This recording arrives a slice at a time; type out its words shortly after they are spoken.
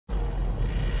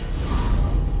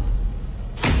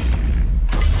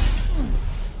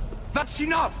That's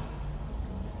enough!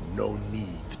 No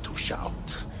need to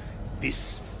shout.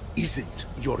 This isn't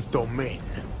your domain,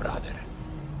 brother.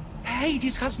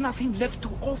 Hades has nothing left to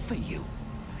offer you.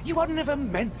 You are never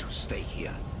meant to stay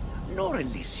here, nor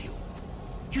Elysium.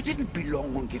 You didn't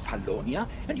belong on Kefalonia,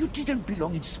 and you didn't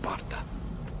belong in Sparta.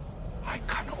 I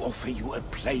can offer you a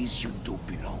place you do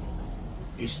belong.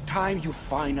 It's time you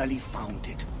finally found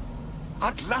it.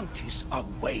 Atlantis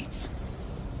awaits.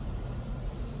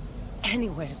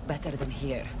 Anywhere's better than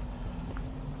here.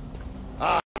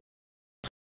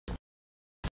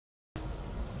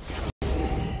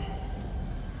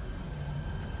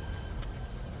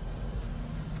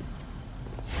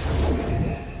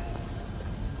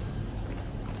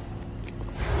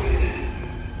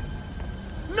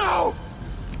 No!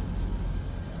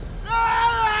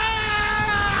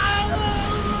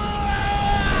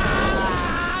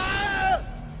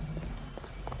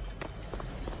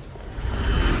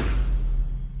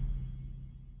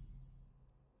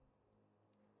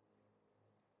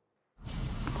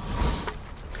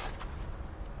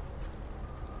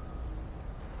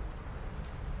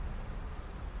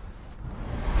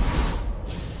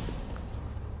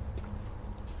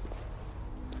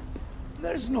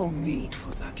 There's no need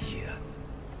for that here.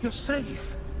 You're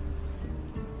safe.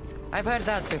 I've heard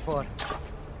that before.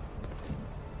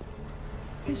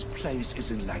 This place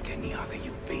isn't like any other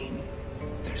you've been.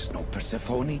 There's no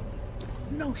Persephone,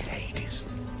 no Hades.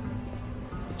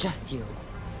 Just you.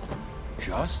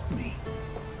 Just me.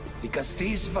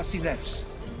 Dikastis Vasilevs,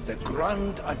 the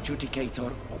Grand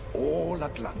Adjudicator of all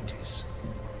Atlantis.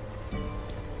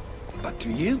 But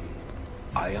to you,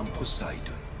 I am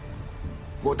Poseidon.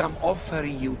 What I'm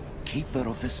offering you, Keeper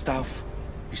of the Staff,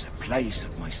 is a place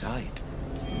at my side.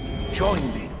 Join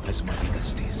me as my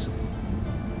Dikastis.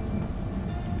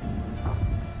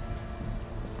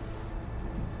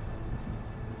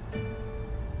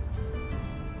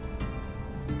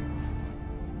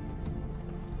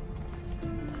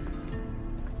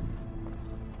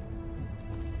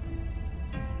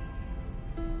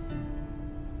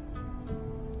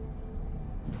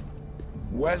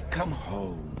 Welcome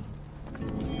home.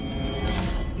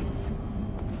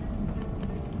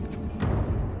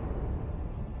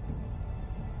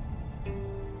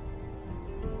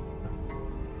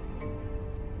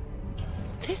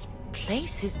 This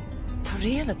place is the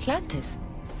real Atlantis.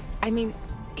 I mean,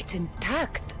 it's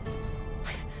intact.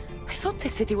 I thought the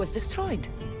city was destroyed.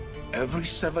 Every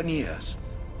 7 years,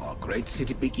 our great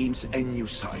city begins a new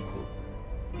cycle,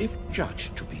 if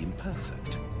judged to be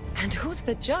imperfect. And who's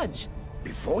the judge?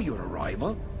 Before your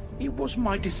arrival, it was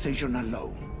my decision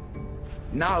alone.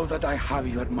 Now that I have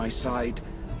you at my side,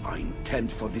 I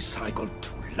intend for this cycle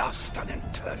to last an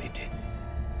eternity.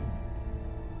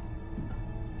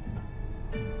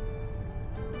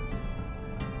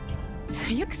 So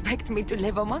you expect me to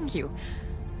live among you?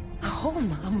 A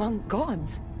home among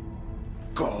gods?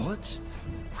 Gods?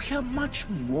 We are much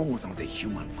more than the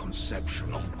human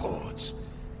conception of gods.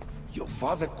 Your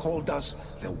father called us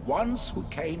the ones who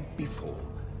came before.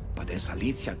 But as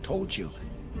Alethea told you,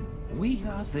 we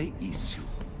are the issue.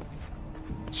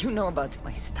 You know about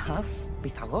my stuff,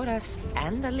 Pythagoras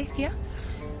and Alethea?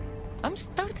 I'm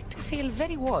starting to feel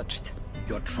very watched.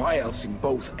 Your trials in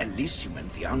both Elysium and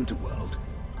the Underworld.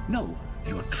 No,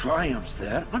 your triumphs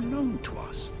there are known to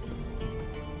us.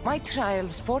 My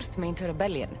trials forced me into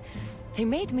rebellion. They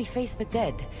made me face the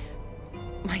dead.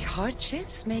 My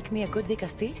hardships make me a good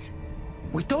Dikastis?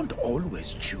 We don't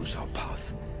always choose our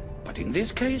path, but in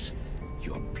this case,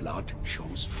 your blood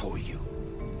shows for you.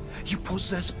 You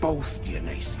possess both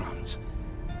DNA strands,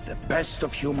 the best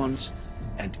of humans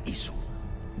and Isu.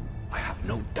 I have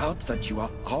no doubt that you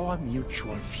are our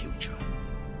mutual future.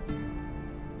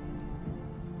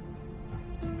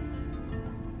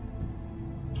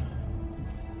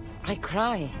 I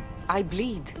cry. I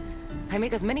bleed. I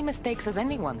make as many mistakes as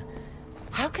anyone.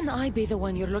 How can I be the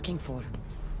one you're looking for?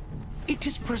 It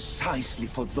is precisely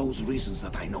for those reasons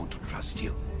that I know to trust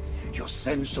you. Your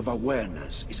sense of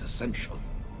awareness is essential.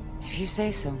 If you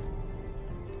say so.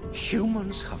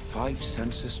 Humans have 5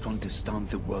 senses to understand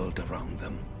the world around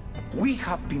them. We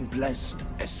have been blessed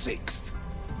a 6th.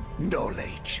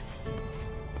 Knowledge.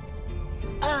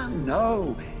 Ah,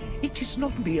 no. It is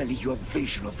not merely your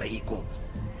vision of the ego.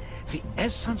 The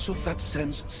essence of that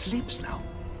sense slips now.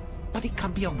 But it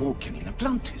can be awoken in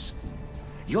Atlantis.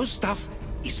 Your stuff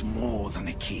is more than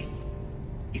a key.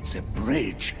 It's a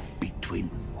bridge between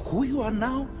who you are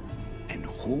now and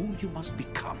who you must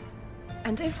become.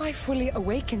 And if I fully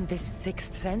awaken this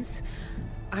 6th sense,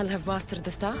 I'll have mastered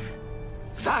the staff?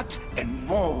 That and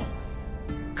more.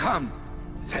 Come,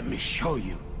 let me show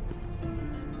you.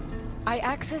 I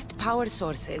accessed power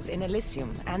sources in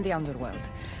Elysium and the Underworld.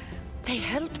 They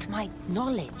helped my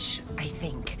knowledge, I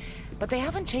think, but they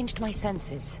haven't changed my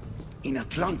senses. In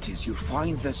Atlantis, you'll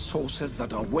find the sources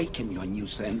that awaken your new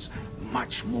sense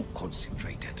much more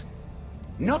concentrated.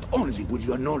 Not only will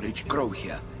your knowledge grow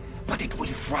here, but it will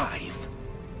thrive.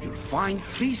 You'll find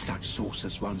 3 such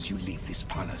sources once you leave this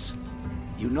palace.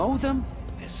 You know them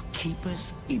as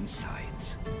Keeper's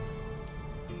Insides.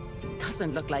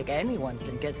 Doesn't look like anyone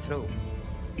can get through.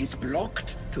 It's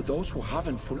blocked to those who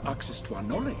haven't full access to our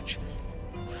knowledge.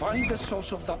 Find the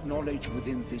source of that knowledge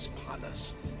within this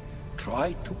palace.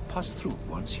 Try to pass through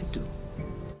once you do.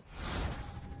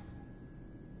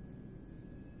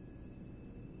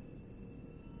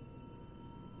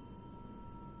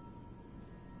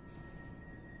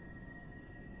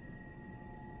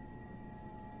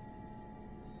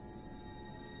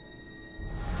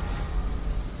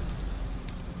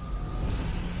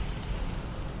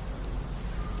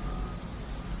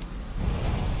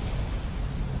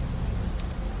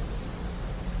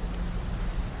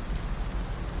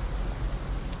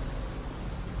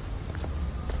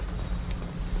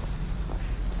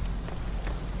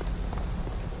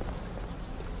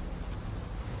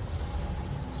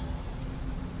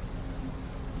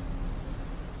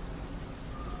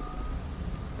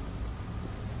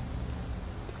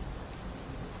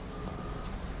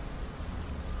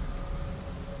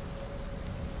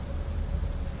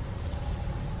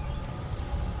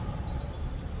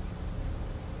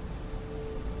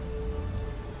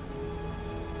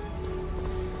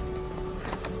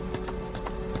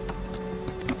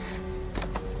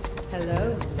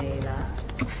 Hello, Layla.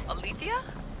 Alethea?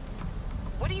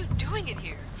 What are you doing in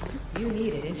here? You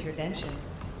needed intervention.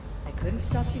 I couldn't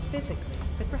stop you physically,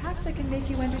 but perhaps I can make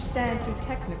you understand through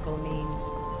technical means.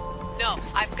 No,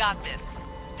 I've got this.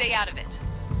 Stay out of it.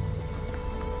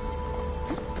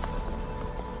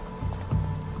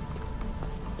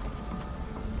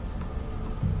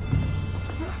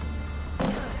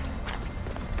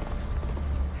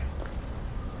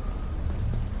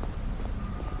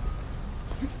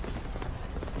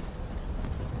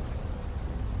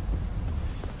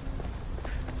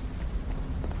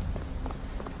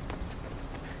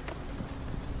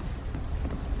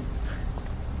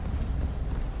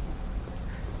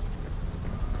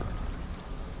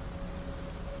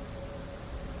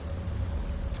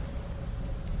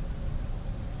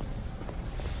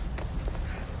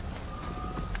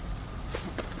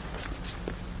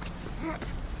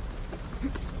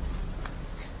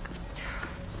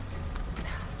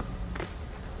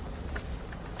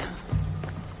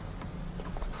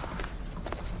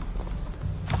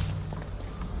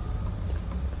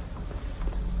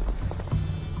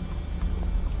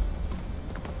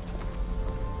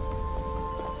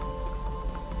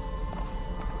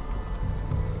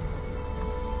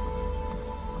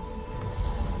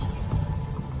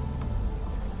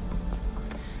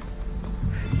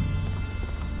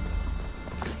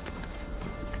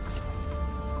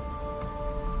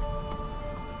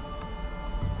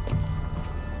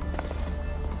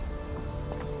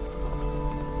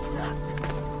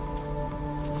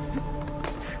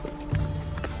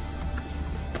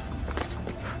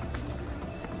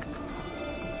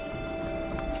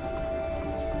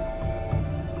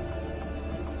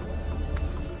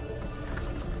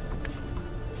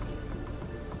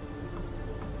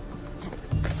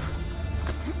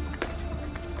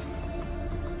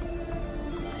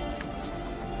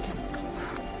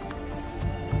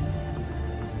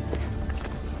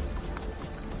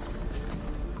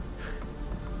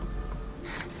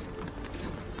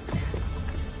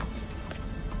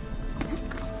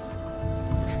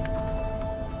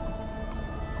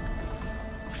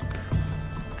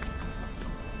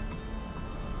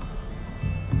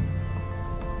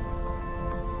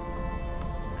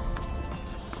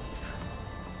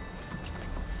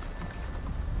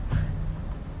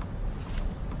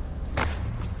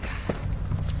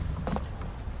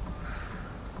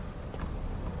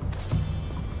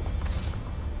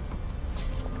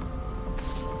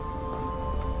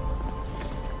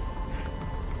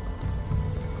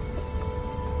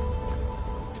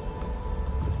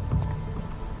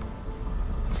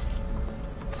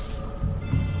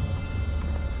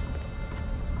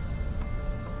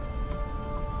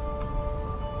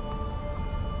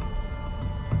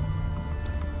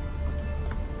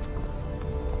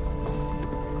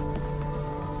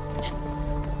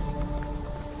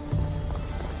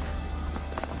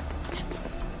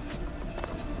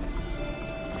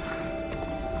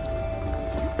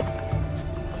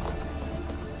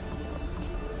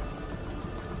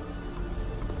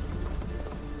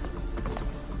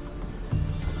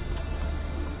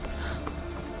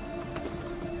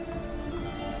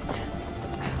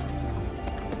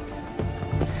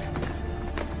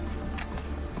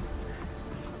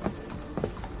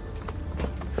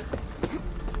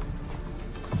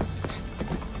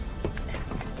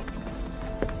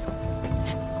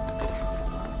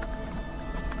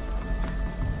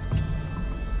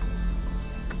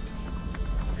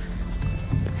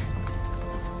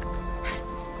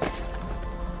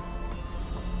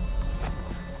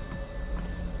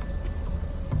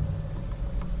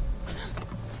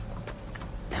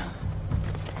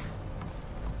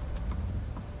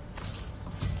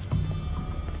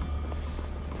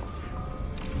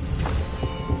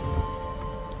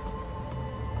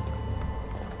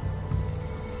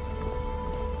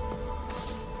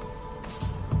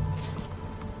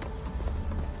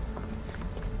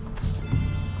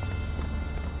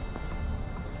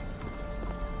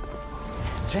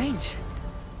 strange.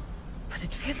 But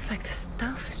it feels like the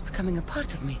stuff is becoming a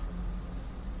part of me.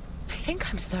 I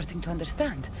think I'm starting to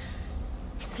understand.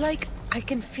 It's like I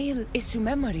can feel Isu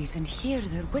memories and hear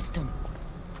their wisdom.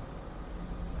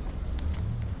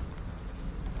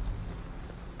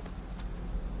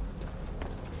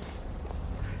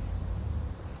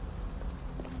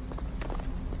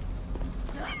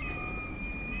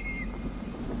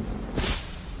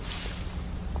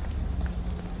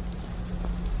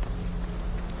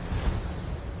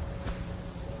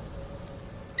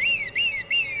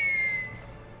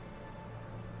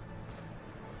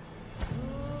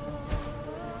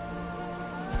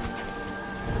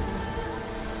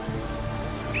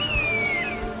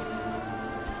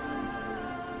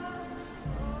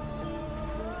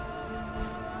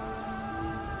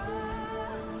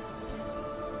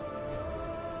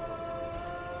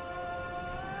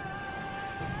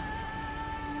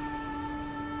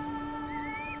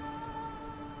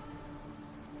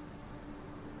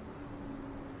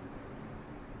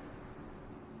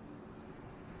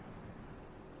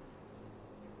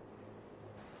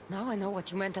 Now I know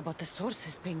what you meant about the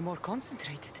sources being more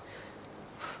concentrated.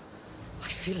 I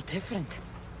feel different.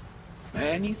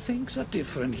 Many things are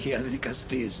different here,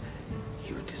 Dicastis.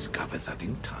 You'll discover that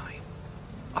in time.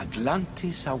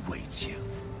 Atlantis awaits you.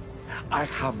 I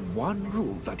have one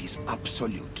rule that is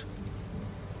absolute.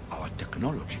 Our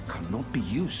technology cannot be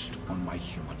used on my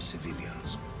human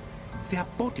civilians. Their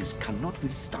bodies cannot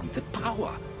withstand the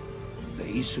power. The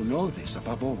Isu know this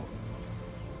above all.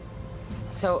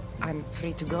 So, I'm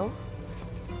free to go?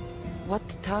 What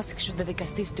task should the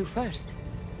Dicastis do first?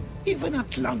 Even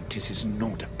Atlantis is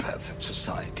not a perfect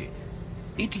society.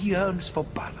 It yearns for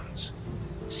balance.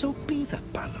 So be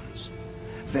that balance.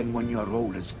 Then when your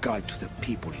role as guide to the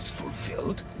people is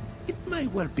fulfilled, it may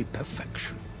well be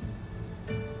perfection.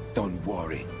 Don't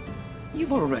worry.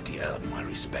 You've already earned my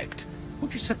respect,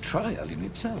 which is a trial in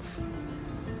itself.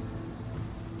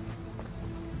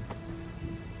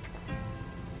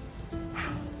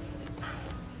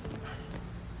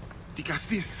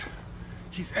 Dicastis,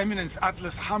 His Eminence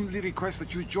Atlas humbly requests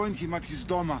that you join him at his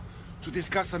Doma to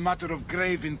discuss a matter of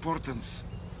grave importance.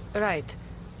 Right.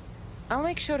 I'll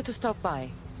make sure to stop by.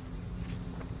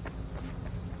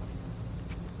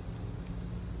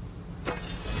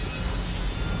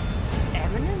 His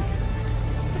Eminence?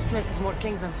 This place is more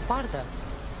kings than Sparta.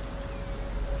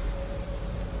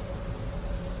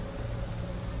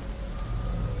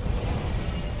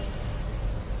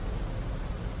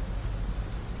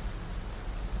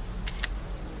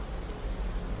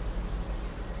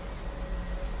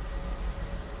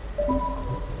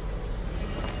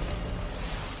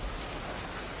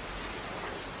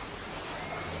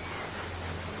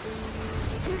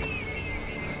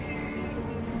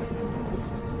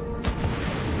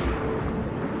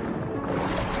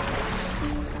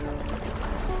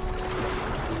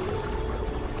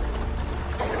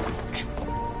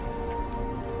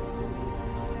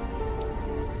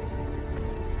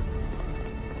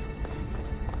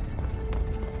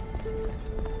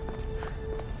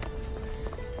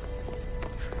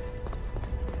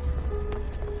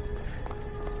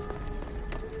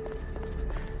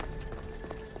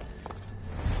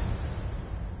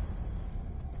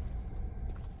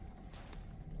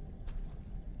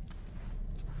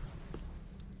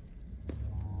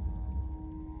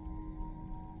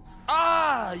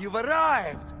 Ah, you've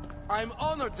arrived! I'm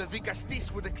honored the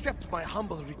Dicastis would accept my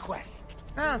humble request.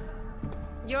 Ah,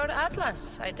 you're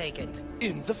Atlas, I take it.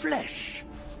 In the flesh.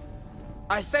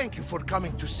 I thank you for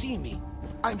coming to see me.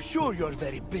 I'm sure you're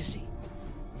very busy.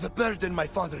 The burden my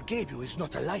father gave you is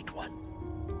not a light one.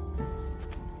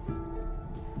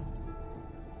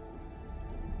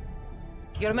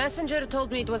 Your messenger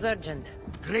told me it was urgent.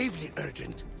 Gravely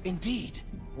urgent, indeed.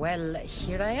 Well,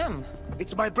 here I am.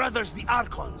 It's my brothers, the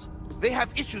Archons. They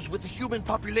have issues with the human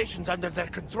populations under their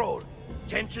control.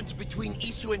 Tensions between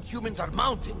Isu and humans are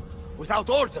mounting. Without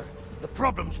order, the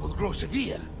problems will grow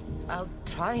severe. I'll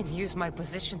try and use my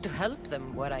position to help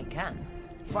them where I can.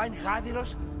 Find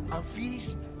Hadiros,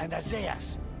 Amphiris, and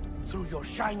Azeas. Through your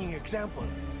shining example,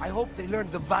 I hope they learn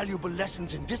the valuable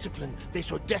lessons in discipline they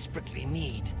so desperately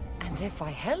need. And if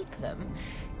I help them,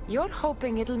 you're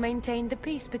hoping it'll maintain the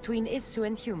peace between Isu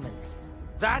and humans.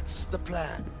 That's the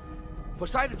plan.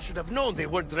 Poseidon should have known they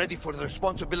weren't ready for the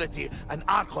responsibility an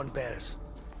Archon bears.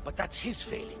 But that's his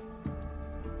failing.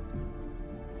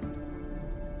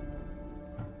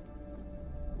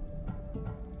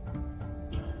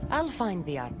 I'll find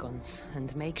the Archons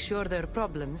and make sure their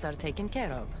problems are taken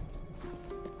care of.